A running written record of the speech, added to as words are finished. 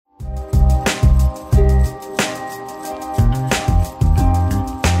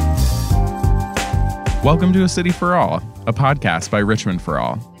Welcome to A City for All, a podcast by Richmond for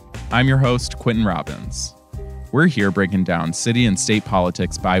All. I'm your host, Quentin Robbins. We're here breaking down city and state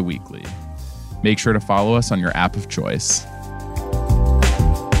politics bi-weekly. Make sure to follow us on your app of choice.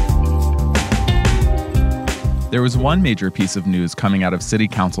 There was one major piece of news coming out of City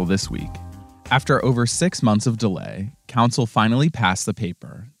Council this week. After over 6 months of delay, Council finally passed the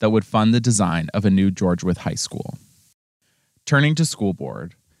paper that would fund the design of a new Georgetown High School. Turning to school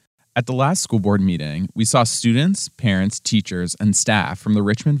board. At the last school board meeting, we saw students, parents, teachers, and staff from the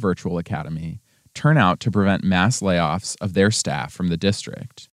Richmond Virtual Academy turn out to prevent mass layoffs of their staff from the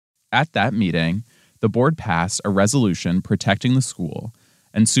district. At that meeting, the board passed a resolution protecting the school,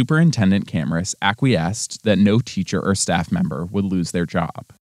 and Superintendent Cameras acquiesced that no teacher or staff member would lose their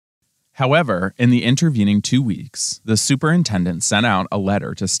job. However, in the intervening 2 weeks, the superintendent sent out a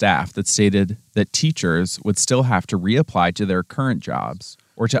letter to staff that stated that teachers would still have to reapply to their current jobs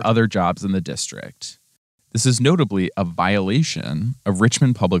or to other jobs in the district. This is notably a violation of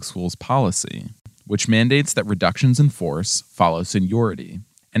Richmond Public Schools policy, which mandates that reductions in force follow seniority,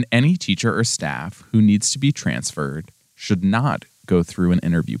 and any teacher or staff who needs to be transferred should not go through an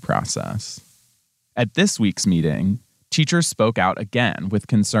interview process. At this week's meeting, teachers spoke out again with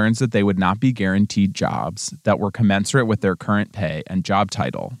concerns that they would not be guaranteed jobs that were commensurate with their current pay and job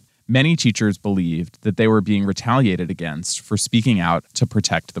title. Many teachers believed that they were being retaliated against for speaking out to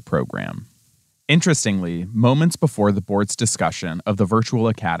protect the program. Interestingly, moments before the board's discussion of the virtual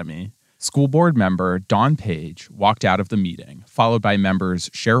academy, school board member Dawn Page walked out of the meeting, followed by members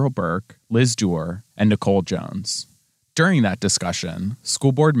Cheryl Burke, Liz Doerr, and Nicole Jones. During that discussion,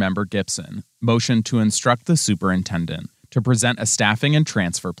 school board member Gibson motioned to instruct the superintendent to present a staffing and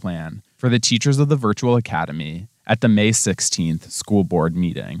transfer plan for the teachers of the virtual academy at the May 16th school board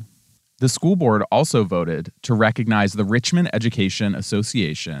meeting. The school board also voted to recognize the Richmond Education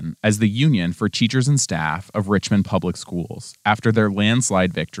Association as the union for teachers and staff of Richmond Public Schools after their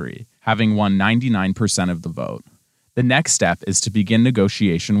landslide victory, having won 99% of the vote. The next step is to begin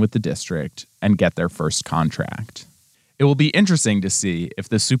negotiation with the district and get their first contract. It will be interesting to see if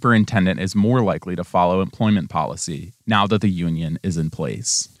the superintendent is more likely to follow employment policy now that the union is in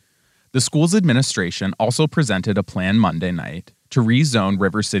place. The school's administration also presented a plan Monday night to rezone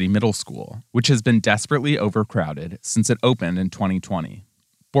River City Middle School, which has been desperately overcrowded since it opened in 2020.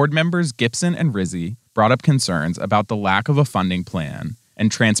 Board members Gibson and Rizzi brought up concerns about the lack of a funding plan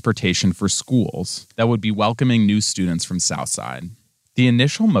and transportation for schools that would be welcoming new students from Southside. The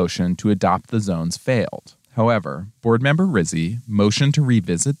initial motion to adopt the zones failed. However, board member Rizzi motioned to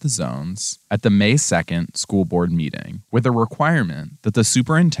revisit the zones at the May 2nd school board meeting with a requirement that the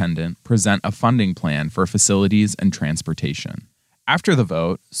superintendent present a funding plan for facilities and transportation. After the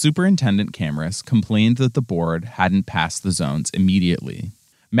vote, Superintendent Cameras complained that the board hadn't passed the zones immediately.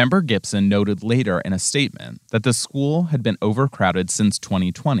 Member Gibson noted later in a statement that the school had been overcrowded since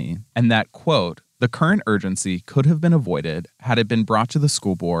 2020 and that, quote, the current urgency could have been avoided had it been brought to the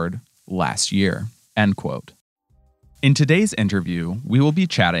school board last year, end quote. In today's interview, we will be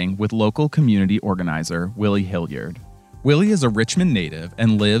chatting with local community organizer Willie Hilliard. Willie is a Richmond native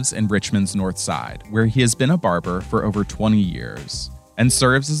and lives in Richmond's North Side, where he has been a barber for over 20 years and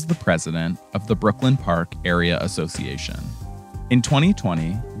serves as the president of the Brooklyn Park Area Association. In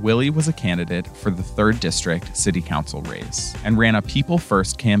 2020, Willie was a candidate for the 3rd District City Council race and ran a People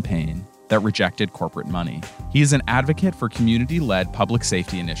First campaign that rejected corporate money. He is an advocate for community-led public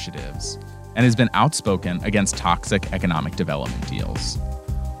safety initiatives and has been outspoken against toxic economic development deals.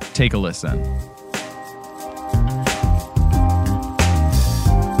 Take a listen.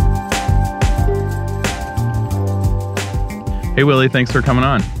 Hey, Willie, thanks for coming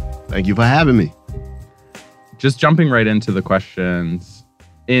on. Thank you for having me. Just jumping right into the questions.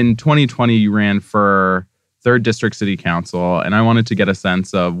 In 2020, you ran for 3rd District City Council, and I wanted to get a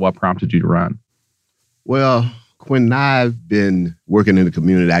sense of what prompted you to run. Well, Quentin, I've been working in the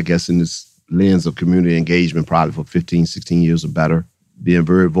community, I guess, in this lens of community engagement probably for 15, 16 years or better, being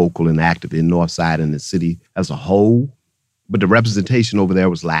very vocal and active in Northside and the city as a whole. But the representation over there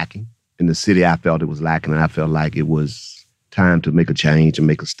was lacking. In the city, I felt it was lacking, and I felt like it was time to make a change and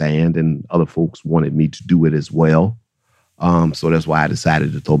make a stand, and other folks wanted me to do it as well. So that's why I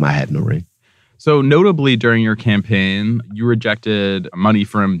decided to throw my hat in the ring. So notably during your campaign, you rejected money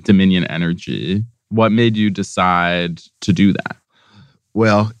from Dominion Energy. What made you decide to do that?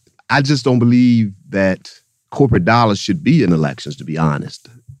 Well, I just don't believe that corporate dollars should be in elections, to be honest.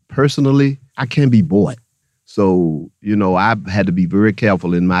 Personally, I can't be bought. So, I've had to be very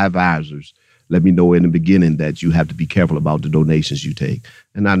careful, and my advisors let me know in the beginning that you have to be careful about the donations you take.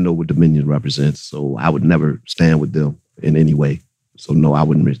 And I know what Dominion represents, so I would never stand with them in any way. So no, I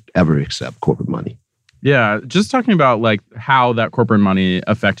wouldn't ever accept corporate money. Yeah, just talking about like how that corporate money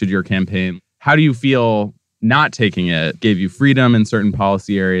affected your campaign. How do you feel not taking it gave you freedom in certain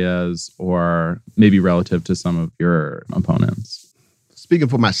policy areas or maybe relative to some of your opponents? Speaking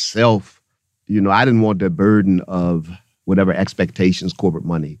for myself, I didn't want the burden of whatever expectations corporate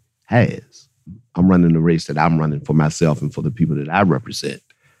money has. I'm running the race that I'm running for myself and for the people that I represent.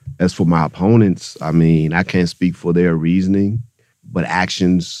 As for my opponents, I can't speak for their reasoning, but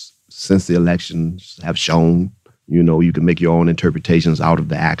actions since the elections have shown, you can make your own interpretations out of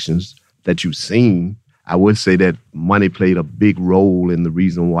the actions that you've seen. I would say that money played a big role in the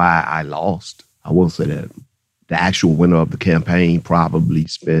reason why I lost. I will say that the actual winner of the campaign probably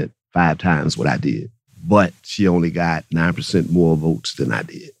spent 5 times what I did, but she only got 9% more votes than I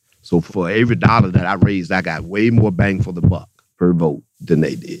did. So for every dollar that I raised, I got way more bang for the buck per vote than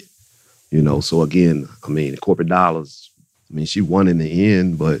they did. So again, corporate dollars, she won in the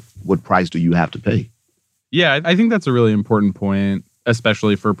end, but what price do you have to pay? Yeah, I think that's a really important point,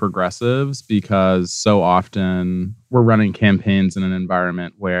 especially for progressives, because so often we're running campaigns in an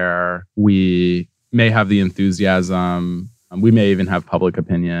environment where we may have the enthusiasm, we may even have public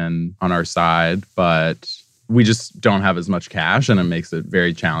opinion on our side, but we just don't have as much cash, and it makes it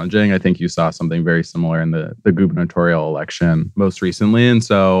very challenging. I think you saw something very similar in the gubernatorial election most recently. And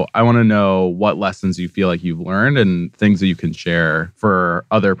so I want to know what lessons you feel like you've learned and things that you can share for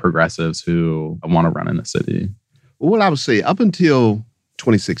other progressives who want to run in the city. Well, what I would say, up until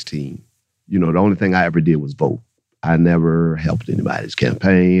 2016, the only thing I ever did was vote. I never helped anybody's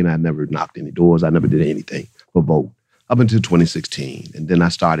campaign. I never knocked any doors. I never did anything but vote. Up until 2016. And then I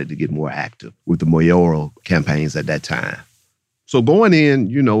started to get more active with the mayoral campaigns at that time. So going in,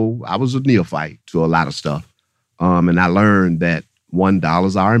 I was a neophyte to a lot of stuff. And I learned that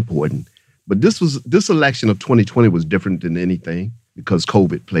 $1 are important. But this election of 2020 was different than anything because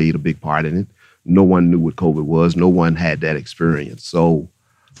COVID played a big part in it. No one knew what COVID was. No one had that experience. So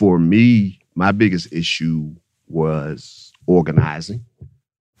for me, my biggest issue was organizing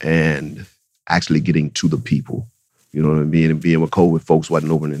and actually getting to the people. And being with COVID, folks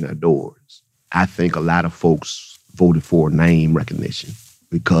wasn't opening their doors. I think a lot of folks voted for name recognition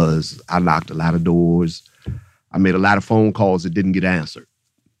because I knocked a lot of doors. I made a lot of phone calls that didn't get answered.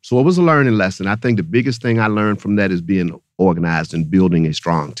 So it was a learning lesson. I think the biggest thing I learned from that is being organized and building a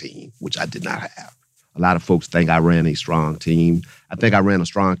strong team, which I did not have. A lot of folks think I ran a strong team. I think I ran a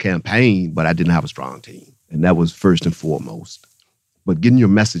strong campaign, but I didn't have a strong team. And that was first and foremost. But getting your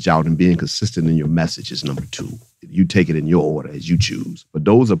message out and being consistent in your message is number 2. You take it in your order as you choose. But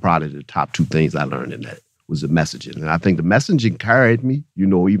those are probably the top 2 things I learned in that was the messaging. And I think the messaging carried me,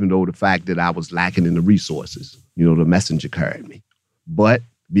 even though the fact that I was lacking in the resources, the messenger carried me. But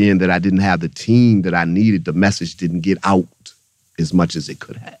being that I didn't have the team that I needed, the message didn't get out as much as it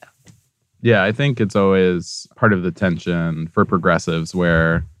could have. Yeah, I think it's always part of the tension for progressives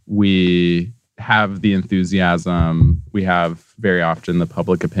where we have the enthusiasm, we have very often the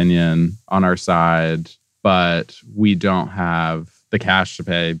public opinion on our side, but we don't have the cash to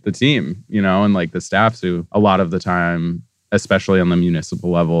pay the team, and like the staffs who a lot of the time, especially on the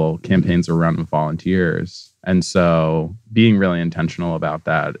municipal level, campaigns are run with volunteers. And so being really intentional about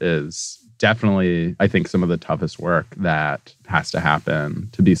that is definitely, I think, some of the toughest work that has to happen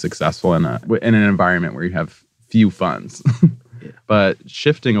to be successful in an environment where you have few funds. But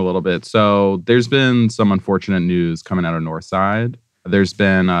shifting a little bit, so there's been some unfortunate news coming out of Northside. There's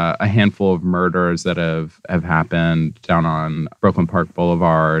been a handful of murders that have happened down on Brooklyn Park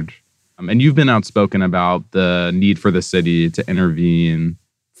Boulevard. And you've been outspoken about the need for the city to intervene.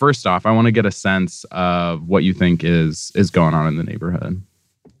 First off, I want to get a sense of what you think is going on in the neighborhood.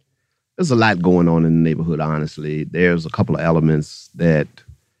 There's a lot going on in the neighborhood, honestly. There's a couple of elements and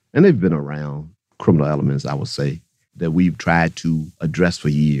they've been around, criminal elements, I would say, that we've tried to address for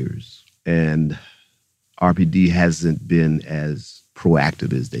years. And RPD hasn't been as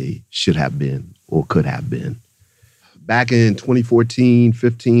proactive as they should have been or could have been. Back in 2014,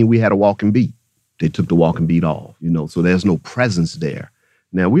 15, we had a walking beat. They took the walking beat off, so there's no presence there.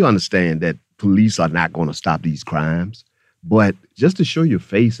 Now, we understand that police are not going to stop these crimes, but just to show your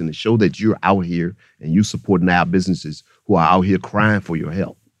face and to show that you're out here and you supporting our businesses who are out here crying for your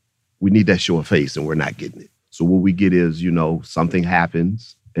help, we need that show of face, and we're not getting it. So what we get is, something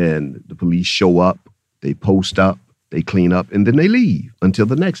happens and the police show up, they post up, they clean up, and then they leave until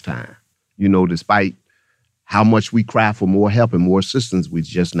the next time. Despite how much we cry for more help and more assistance, we're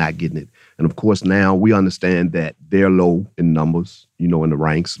just not getting it. And of course, now we understand that they're low in numbers, in the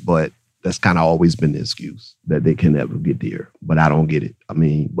ranks, but that's kind of always been the excuse that they can never get there. But I don't get it.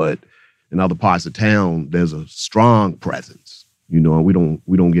 But in other parts of town, there's a strong presence, and we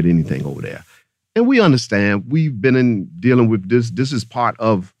don't get anything over there. And we understand. We've been in dealing with this. This is part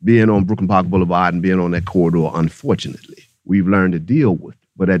of being on Brooklyn Park Boulevard and being on that corridor, unfortunately. We've learned to deal with it.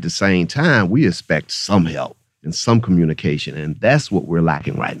 But at the same time, we expect some help and some communication, and that's what we're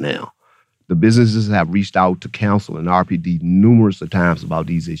lacking right now. The businesses have reached out to council and RPD numerous times about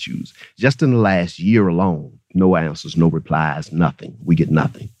these issues. Just in the last year alone, no answers, no replies, nothing. We get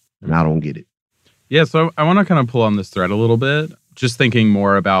nothing, and I don't get it. Yeah, so I want to kind of pull on this thread a little bit, just thinking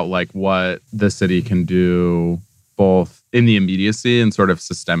more about like what the city can do both in the immediacy and sort of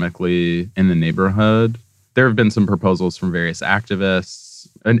systemically in the neighborhood. There have been some proposals from various activists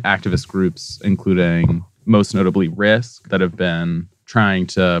and activist groups, including most notably RISK, that have been trying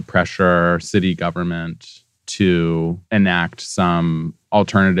to pressure city government to enact some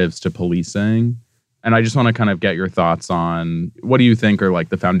alternatives to policing. And I just want to kind of get your thoughts on what do you think are like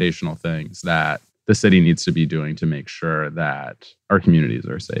the foundational things that the city needs to be doing to make sure that our communities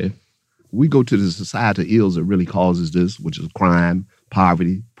are safe? We go to the societal ills that really causes this, which is crime,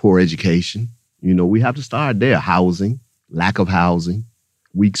 poverty, poor education. You know, we have to start there. Housing, lack of housing,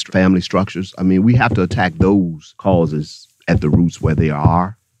 weak family structures. I mean, we have to attack those causes at the roots where they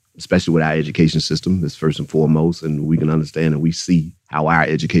are, especially with our education system. That's first and foremost, and we can understand and we see how our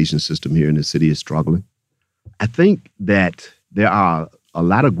education system here in the city is struggling. I think that there are a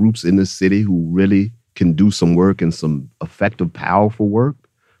lot of groups in this city who really can do some work and some effective, powerful work,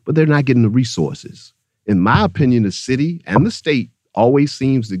 but they're not getting the resources. In my opinion, the city and the state always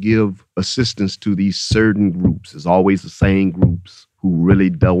seems to give assistance to these certain groups. It's always the same groups who really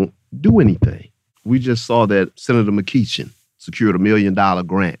don't do anything. We just saw that Senator McKeachin secured $1 million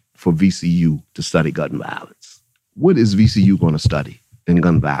grant for VCU to study gun violence. What is VCU going to study in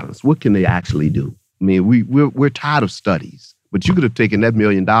gun violence? What can they actually do? I mean, we're tired of studies, but you could have taken that $1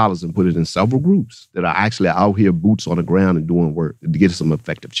 million and put it in several groups that are actually out here, boots on the ground and doing work to get some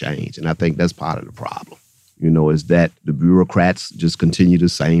effective change. And I think that's part of the problem, you know, is that the bureaucrats just continue the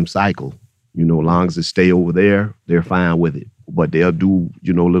same cycle. You know, as long as they stay over there, they're fine with it. But they'll do,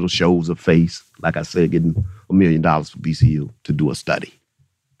 you know, little shows of face, like I said, getting $1 million for VCU to do a study.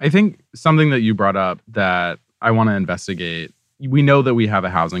 I think something that you brought up that I want to investigate, we know that we have a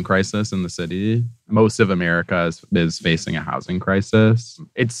housing crisis in the city. Most of America is facing a housing crisis.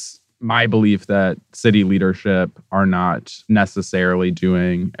 It's my belief that city leadership are not necessarily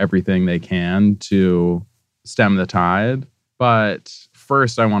doing everything they can to stem the tide. But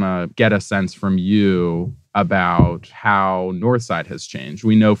first, I want to get a sense from you about how Northside has changed.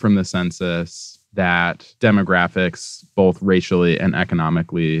 We know from the census that demographics, both racially and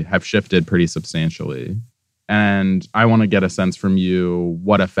economically, have shifted pretty substantially. And I want to get a sense from you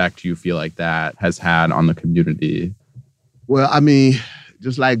what effect you feel like that has had on the community. Well, I mean,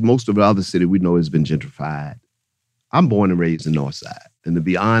 just like most of the other city, we know it's been gentrified. I'm born and raised in Northside. And to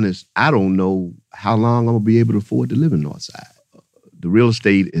be honest, I don't know how long I'm going to be able to afford to live in Northside. The real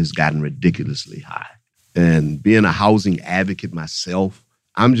estate has gotten ridiculously high. And being a housing advocate myself,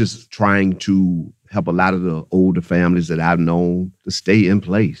 I'm just trying to help a lot of the older families that I've known to stay in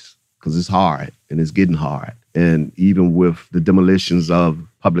place because it's hard and it's getting hard. And even with the demolitions of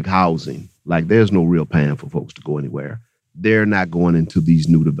public housing, like there's no real plan for folks to go anywhere. They're not going into these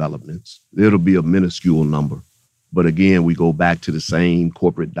new developments. It'll be a minuscule number. But again, we go back to the same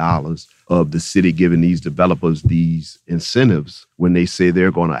corporate dollars of the city giving these developers these incentives when they say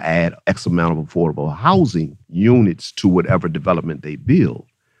they're going to add X amount of affordable housing units to whatever development they build.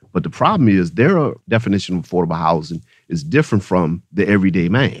 But the problem is their definition of affordable housing is different from the everyday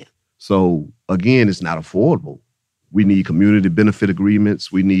man. So again, it's not affordable. We need community benefit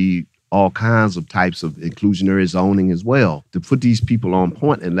agreements. We need all kinds of types of inclusionary zoning as well to put these people on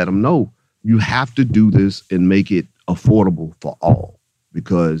point and let them know you have to do this and make it affordable for all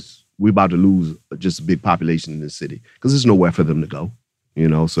because we're about to lose just a big population in the city because there's nowhere for them to go, you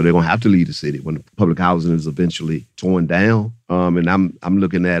know, so they're going to have to leave the city when the public housing is eventually torn down. And I'm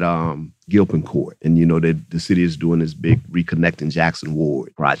looking at Gilpin Court and, you know, the city is doing this big Reconnecting Jackson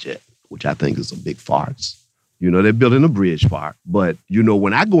Ward project, which I think is a big farce. You know, they're building a bridge part. But, you know,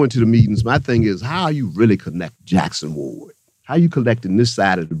 when I go into the meetings, my thing is, how you really connect Jackson Ward? How you connecting this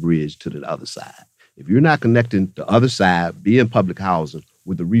side of the bridge to the other side? If you're not connecting the other side, being public housing,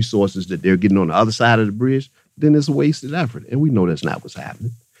 with the resources that they're getting on the other side of the bridge, then it's a wasted effort. And we know that's not what's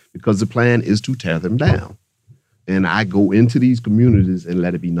happening because the plan is to tear them down. And I go into these communities and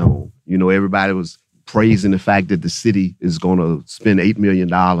let it be known. You know, everybody was praising the fact that the city is going to spend $8 million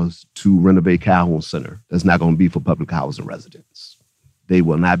to renovate Calhoun Center. That's not going to be for public housing residents. They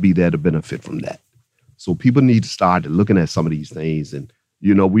will not be there to benefit from that. So people need to start looking at some of these things. And,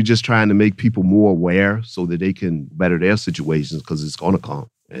 you know, we're just trying to make people more aware so that they can better their situations because it's going to come.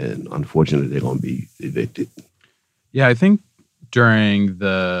 And unfortunately, they're going to be evicted. Yeah, I think during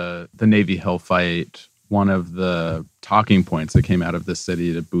the Navy Hill fight, one of the talking points that came out of the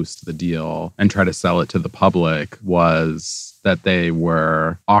city to boost the deal and try to sell it to the public was that they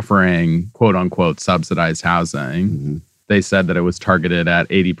were offering quote unquote subsidized housing. Mm-hmm. They said that it was targeted at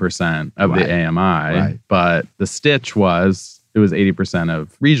 80% of the AMI, but the stitch was it was 80%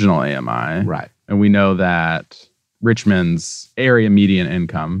 of regional AMI. Right. And we know that Richmond's area median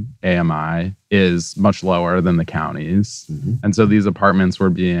income, AMI, is much lower than the county's. Mm-hmm. And so these apartments were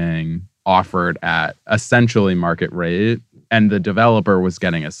being offered at essentially market rate, and the developer was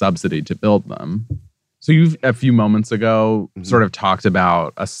getting a subsidy to build them. So you, a few moments ago, sort of talked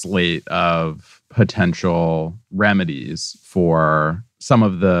about a slate of potential remedies for some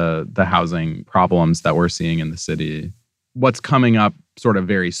of the housing problems that we're seeing in the city. What's coming up sort of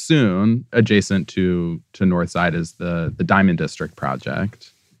very soon, adjacent to Northside, is the Diamond District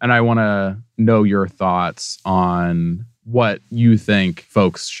project. And I want to know your thoughts on what you think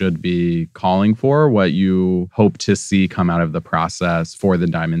folks should be calling for, what you hope to see come out of the process for the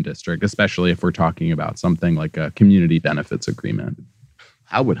Diamond District, especially if we're talking about something like a community benefits agreement.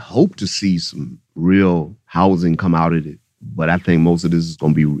 I would hope to see some real housing come out of it, but I think most of this is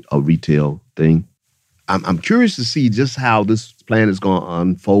going to be a retail thing. I'm curious to see just how this plan is going to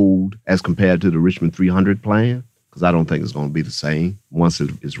unfold as compared to the Richmond 300 plan, because I don't think it's going to be the same once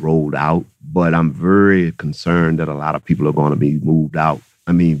it is rolled out. But I'm very concerned that a lot of people are going to be moved out.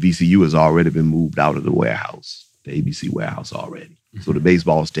 I mean, VCU has already been moved out of the warehouse, the ABC warehouse already. So the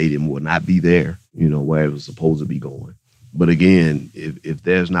baseball stadium will not be there, where it was supposed to be going. But again, if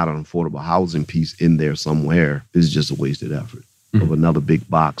there's not an affordable housing piece in there somewhere, it's just a wasted effort of another big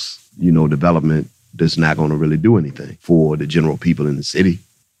box, development that's not going to really do anything for the general people in the city.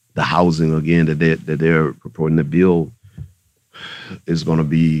 The housing, again, that they're purporting to build is going to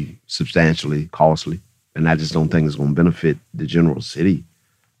be substantially costly. And I just don't think it's going to benefit the general city.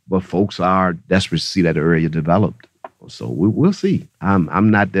 But folks are desperate to see that area developed. So we'll see.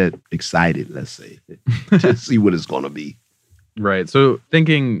 I'm not that excited, let's say, to see what it's going to be. Right. So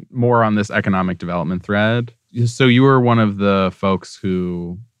thinking more on this economic development thread, so you were one of the folks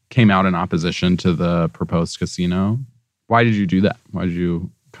who came out in opposition to the proposed casino. Why did you do that? Why did you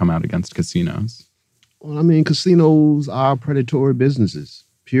come out against casinos? Well, I mean, casinos are predatory businesses,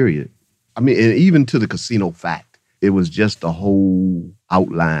 period. I mean, and even to the casino fact, it was just the whole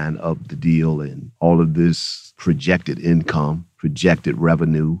outline of the deal and all of this projected income, projected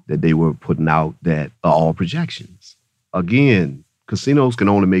revenue that they were putting out that are all projections. Again, casinos can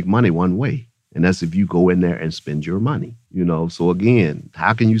only make money one way, and that's if you go in there and spend your money. So again,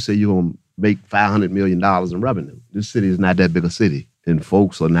 how can you say you're going to make $500 million in revenue? This city is not that big a city, and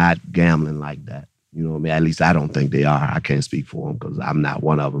folks are not gambling like that. At least I don't think they are. I can't speak for them because I'm not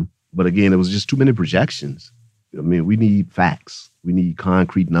one of them. But again, it was just too many projections. We need facts. We need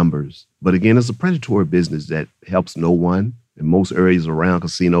concrete numbers. But again, it's a predatory business that helps no one. And most areas around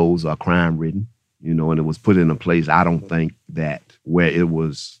casinos are crime-ridden, and it was put in a place. I don't think that where it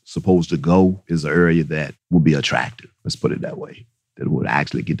was supposed to go is an area that would be attractive. Let's put it that way. That would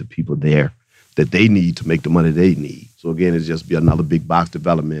actually get the people there that they need to make the money they need. So again, it's just be another big box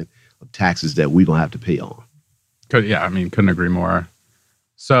development of taxes that we're going to have to pay on. Couldn't agree more.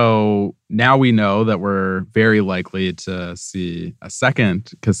 So now we know that we're very likely to see a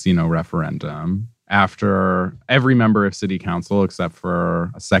second casino referendum after every member of city council, except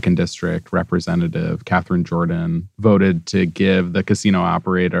for a second district representative, Catherine Jordan, voted to give the casino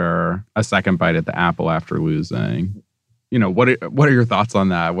operator a second bite at the apple after losing. What are your thoughts on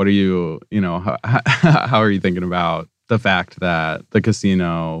that? What are you, how are you thinking about the fact that the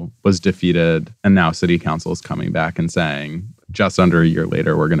casino was defeated and now city council is coming back and saying, just under a year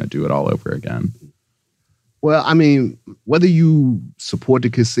later, we're going to do it all over again? Well, I mean, whether you support the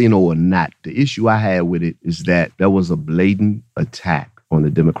casino or not, the issue I had with it is that there was a blatant attack on the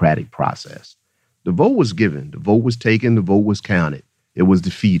democratic process. The vote was given, the vote was taken, the vote was counted. It was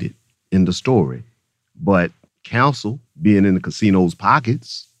defeated in the story. But council, being in the casino's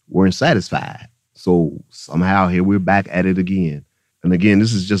pockets, weren't satisfied. So somehow here we're back at it again. And again,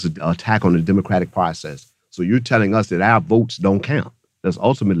 this is just an attack on the democratic process. So you're telling us that our votes don't count. That's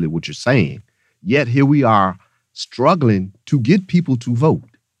ultimately what you're saying. Yet here we are struggling to get people to vote.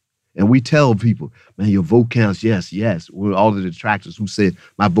 And we tell people, man, your vote counts. Yes, yes. We're all the detractors who said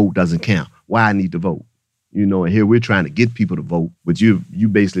my vote doesn't count. Why I need to vote? And here we're trying to get people to vote. But you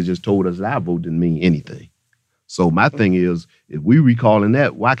basically just told us that our vote didn't mean anything. So my thing is, if we recalling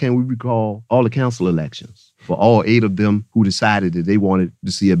that, why can't we recall all the council elections for all 8 of them who decided that they wanted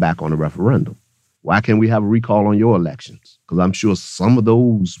to see it back on the referendum? Why can't we have a recall on your elections? Because I'm sure some of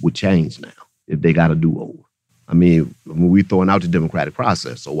those would change now if they got a do-over. I mean, we're throwing out the democratic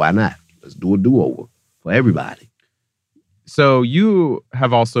process, so why not? Let's do a do-over for everybody. So you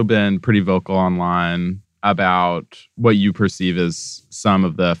have also been pretty vocal online about what you perceive as some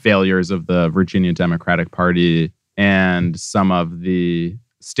of the failures of the Virginia Democratic Party and some of the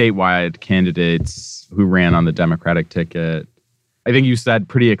statewide candidates who ran on the Democratic ticket. I think you said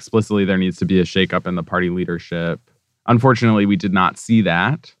pretty explicitly there needs to be a shakeup in the party leadership. Unfortunately, we did not see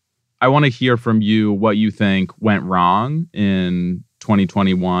that. I want to hear from you what you think went wrong in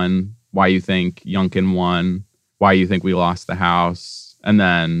 2021, why you think Youngkin won, why you think we lost the House, and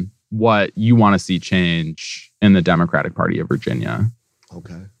then what you want to see change in the Democratic Party of Virginia.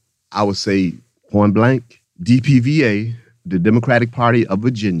 Okay. I would say point blank, DPVA, the Democratic Party of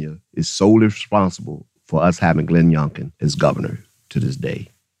Virginia, is solely responsible for us having Glenn Youngkin as governor to this day.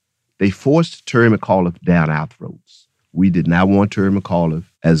 They forced Terry McAuliffe down our throats. We did not want Terry McAuliffe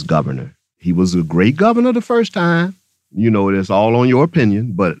as governor. He was a great governor the first time. It's all on your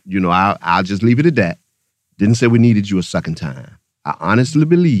opinion, but, I'll just leave it at that. Didn't say we needed you a second time. I honestly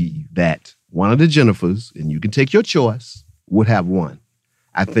believe that one of the Jennifers, and you can take your choice, would have won.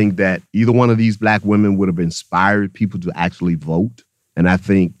 I think that either one of these black women would have inspired people to actually vote. And I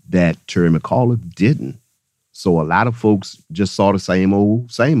think that Terry McAuliffe didn't. So a lot of folks just saw the same old,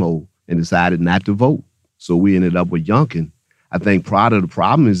 and decided not to vote. So we ended up with Youngkin. I think part of the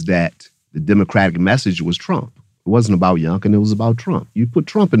problem is that the Democratic message was Trump. It wasn't about Youngkin, it was about Trump. You put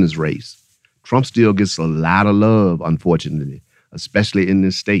Trump in this race. Trump still gets a lot of love, unfortunately, especially in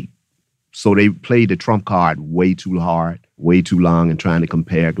this state. So they played the Trump card way too hard, way too long in trying to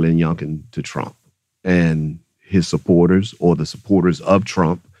compare Glenn Youngkin to Trump. And his supporters, or the supporters of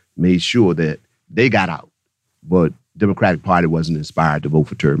Trump, made sure that they got out. But Democratic Party wasn't inspired to vote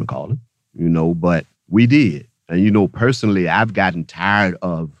for Terry McAuliffe, but we did. And, personally, I've gotten tired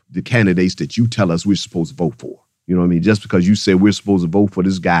of the candidates that you tell us we're supposed to vote for. You know what I mean? Just because you say we're supposed to vote for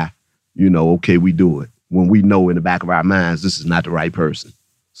this guy, okay, we do it. When we know in the back of our minds, this is not the right person.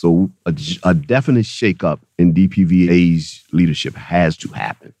 So a definite shakeup in DPVA's leadership has to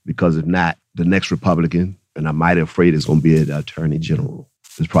happen, because if not, the next Republican, and I'm mighty afraid it's going to be the Attorney General,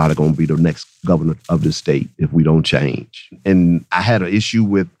 is probably going to be the next governor of the state if we don't change. And I had an issue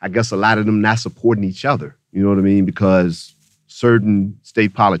with, I guess, a lot of them not supporting each other. You know what I mean? Because certain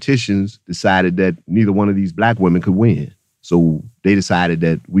state politicians decided that neither one of these black women could win. So they decided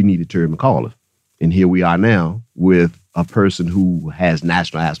that we needed Terry McAuliffe. And here we are now with a person who has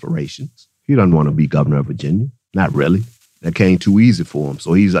national aspirations. He doesn't want to be governor of Virginia. Not really. That came too easy for him.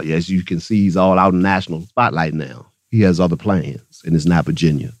 So he's, as you can see, he's all out in national spotlight now. He has other plans, and it's not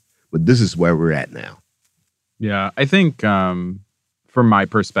Virginia. But this is where we're at now. Yeah, I think from my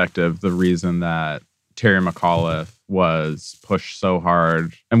perspective, the reason that Terry McAuliffe was pushed so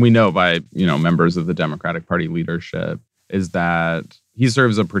hard, and we know by, members of the Democratic Party leadership, is that he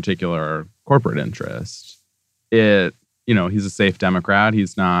serves a particular corporate interest. He's a safe Democrat. He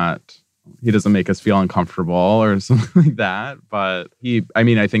doesn't make us feel uncomfortable or something like that. But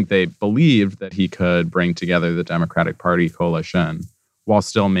I think they believed that he could bring together the Democratic Party coalition while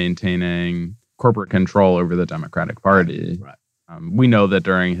still maintaining corporate control over the Democratic Party. Right. We know that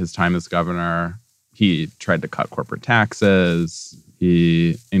during his time as governor, he tried to cut corporate taxes.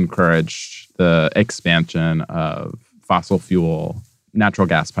 He encouraged the expansion of fossil fuel, natural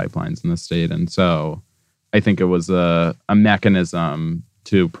gas pipelines in the state. And so I think it was a mechanism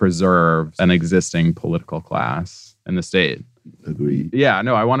to preserve an existing political class in the state. Agreed. Yeah,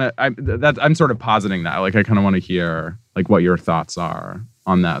 no, I'm sort of positing that. Like, I kind of want to hear what your thoughts are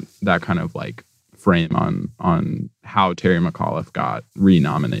on that kind of frame on how Terry McAuliffe got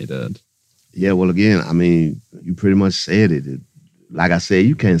renominated. Yeah, well, again, you pretty much said it. Like I said,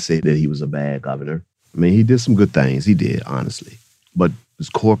 you can't say that he was a bad governor. He did some good things. He did, honestly. But his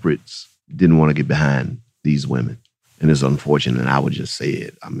corporates didn't want to get behind these women. And it's unfortunate, and I would just say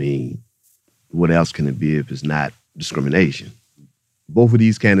it. What else can it be if it's not discrimination? Both of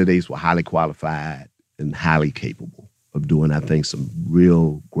these candidates were highly qualified and highly capable of doing, I think, some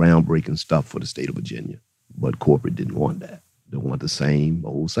real groundbreaking stuff for the state of Virginia. But corporate didn't want that. They want the same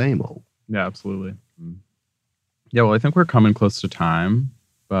old. Yeah, absolutely. Yeah, well, I think we're coming close to time,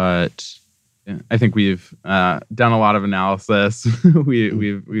 but I think we've done a lot of analysis.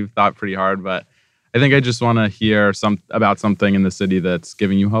 We've thought pretty hard, but I think I just want to hear about something in the city that's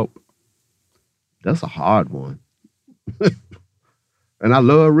giving you hope. That's a hard one. And I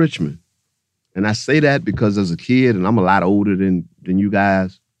love Richmond. And I say that because as a kid, and I'm a lot older than you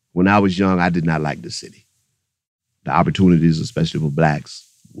guys, when I was young, I did not like the city. The opportunities, especially for blacks,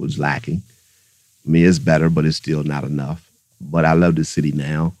 was lacking. I mean, it's better, but it's still not enough. But I love the city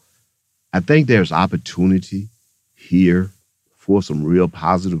now. I think there's opportunity here for some real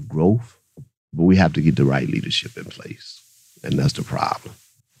positive growth, but we have to get the right leadership in place. And that's the problem.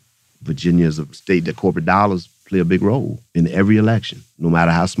 Virginia is a state that corporate dollars play a big role in every election, no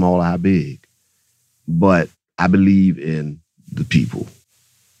matter how small or how big. But I believe in the people.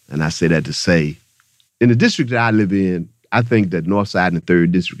 And I say that to say, in the district that I live in, I think that North Side and the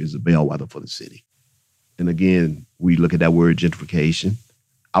 3rd District is a bellwether for the city. And again, we look at that word gentrification.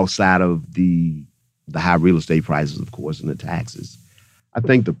 Outside of the high real estate prices, of course, and the taxes, I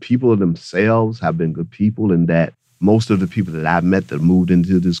think the people themselves have been good people, and that most of the people that I've met that moved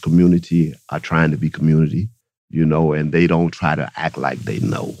into this community are trying to be community, and they don't try to act like they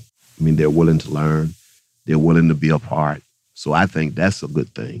know. I mean, they're willing to learn. They're willing to be a part. So I think that's a good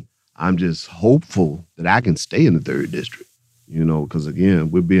thing. I'm just hopeful that I can stay in the 3rd District, because,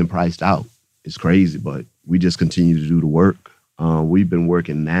 again, we're being priced out. It's crazy, but we just continue to do the work. We've been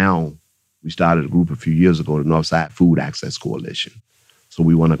working now. We started a group a few years ago, the Northside Food Access Coalition. So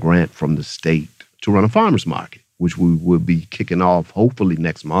we won a grant from the state to run a farmers market, which we will be kicking off hopefully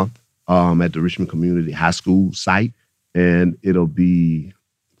next month at the Richmond Community High School site. And it'll be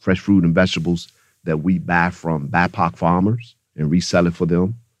fresh fruit and vegetables that we buy from BIPOC farmers and resell it for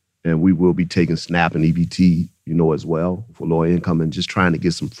them. And we will be taking SNAP and EBT, as well for lower income, and just trying to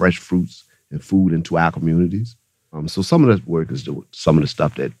get some fresh fruits and food into our communities. So some of that work is some of the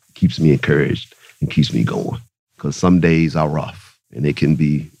stuff that keeps me encouraged and keeps me going. Because some days are rough and it can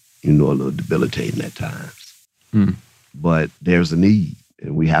be, a little debilitating at times. But there's a need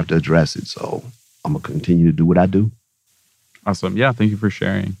and we have to address it. So I'm going to continue to do what I do. Awesome. Yeah, thank you for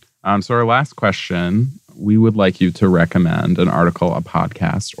sharing. So our last question, we would like you to recommend an article, a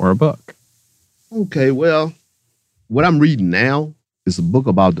podcast, or a book. Okay, well, what I'm reading now is a book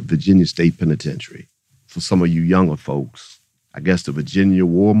about the Virginia State Penitentiary. For some of you younger folks, I guess the Virginia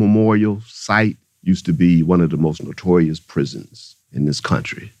War Memorial site used to be one of the most notorious prisons in this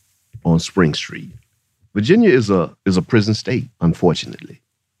country on Spring Street. Virginia is a prison state, unfortunately.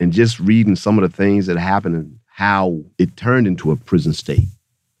 And just reading some of the things that happened and how it turned into a prison state,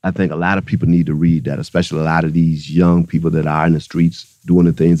 I think a lot of people need to read that, especially a lot of these young people that are in the streets doing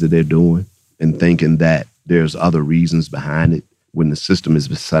the things that they're doing and thinking that there's other reasons behind it when the system is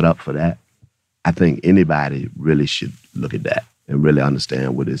set up for that. I think anybody really should look at that and really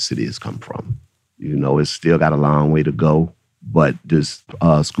understand where this city has come from. It's still got a long way to go, but this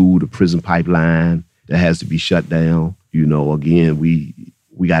school to prison pipeline that has to be shut down, again, we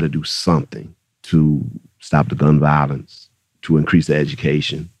got to do something to stop the gun violence, to increase the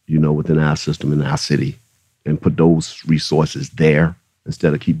education, within our system in our city, and put those resources there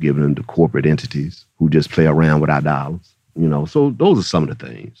instead of keep giving them to corporate entities who just play around with our dollars. So those are some of the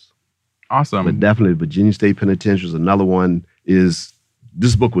things. Awesome. But definitely Virginia State Penitentiary is another one.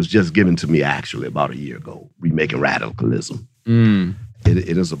 This book was just given to me actually about a year ago, Remaking Radicalism.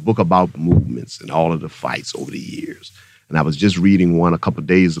 It is a book about movements and all of the fights over the years. And I was just reading one a couple of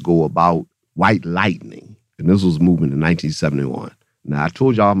days ago about white lightning. And this was a movement in 1971. Now, I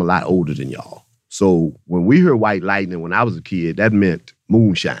told y'all I'm a lot older than y'all. So when we heard white lightning when I was a kid, that meant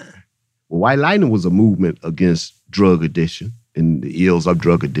moonshine. Well, white lightning was a movement against drug addiction and the ills of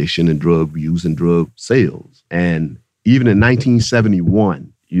drug addiction and drug use and drug sales. And even in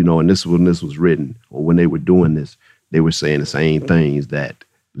 1971, and this when this was written, or when they were doing this, they were saying the same things, that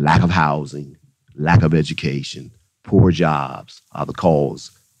lack of housing, lack of education, poor jobs are the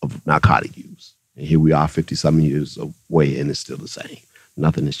cause of narcotic use. And here we are 50-something years away, and it's still the same.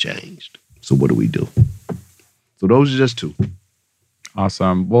 Nothing has changed. So what do we do? So those are just two.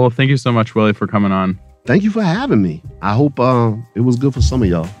 Awesome. Well, thank you so much, Willie, for coming on. Thank you for having me. I hope it was good for some of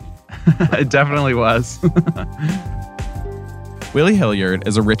y'all. It definitely was. Willie Hilliard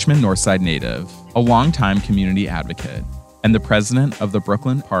is a Richmond Northside native, a longtime community advocate, and the president of the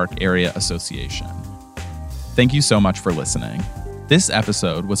Brooklyn Park Area Association. Thank you so much for listening. This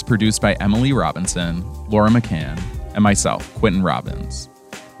episode was produced by Emily Robinson, Laura McCann, and myself, Quentin Robbins.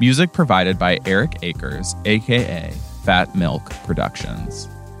 Music provided by Eric Akers, a.k.a. Fat Milk Productions.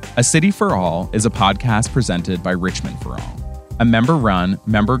 A City for All is a podcast presented by Richmond for All, a member-run,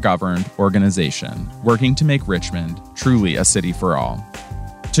 member-governed organization working to make Richmond truly a city for all.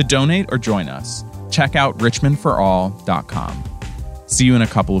 To donate or join us, check out richmondforall.com. See you in a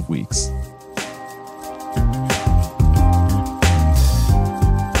couple of weeks.